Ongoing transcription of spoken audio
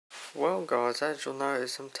Well guys, as you'll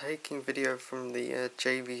notice, I'm taking video from the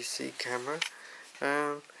JVC camera.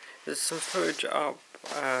 There's some footage up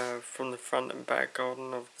from the front and back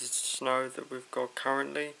garden of the snow that we've got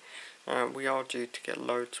currently. We are due to get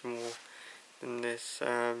loads more than this.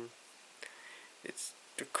 It's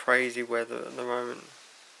the crazy weather at the moment.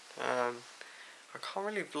 I can't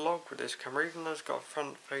really vlog with this camera, even though it's got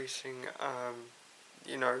front facing,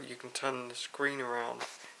 you know, you can turn the screen around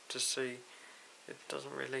to see. It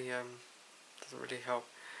doesn't really help.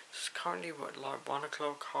 It's currently like 1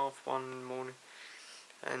 o'clock, 1:30 in the morning,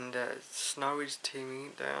 and snow is teeming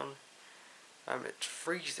it down. It's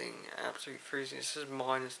freezing, absolutely freezing. It says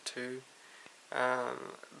 -2,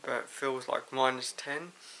 but it feels like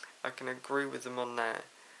 -10. I can agree with them on that.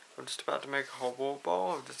 I'm just about to make a hot water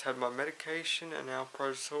bowl. I've just had my medication and now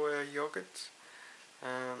Pro Soya yogurts.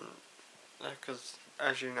 Because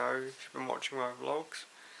as you know, if you've been watching my vlogs,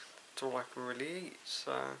 it's all I can really eat.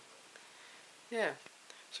 So yeah,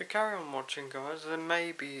 so carry on watching guys. There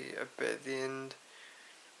may be a bit at the end,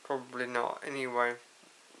 probably not anyway.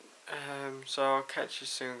 So I'll catch you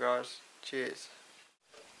soon guys. Cheers.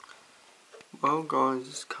 Well guys,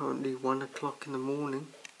 it's currently 1 o'clock in the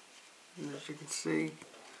morning, and as you can see,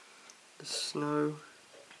 the snow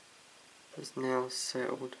has now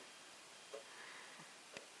settled.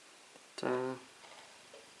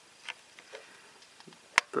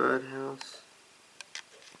 Birdhouse.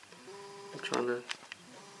 I'm trying to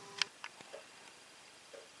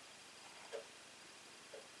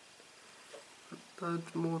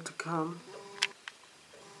loads more to come.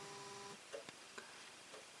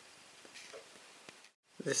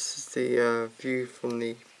 This is the view from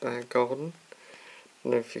the back garden. I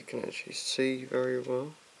don't know if you can actually see very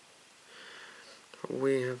well.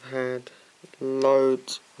 We have had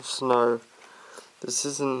loads of snow. This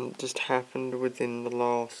hasn't just happened within the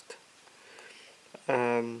last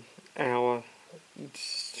hour.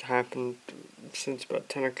 It's happened since about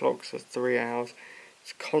 10 o'clock, so 3 hours.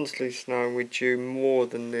 It's constantly snowing. We're due more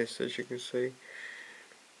than this, as you can see.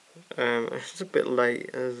 It's a bit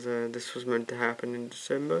late, as this was meant to happen in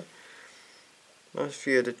December. Nice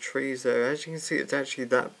view of the trees there. As you can see, it's actually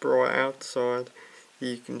that bright outside that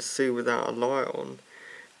you can see without a light on.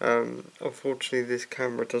 Unfortunately, this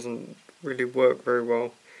camera doesn't really work very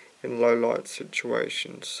well in low light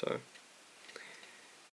situations, so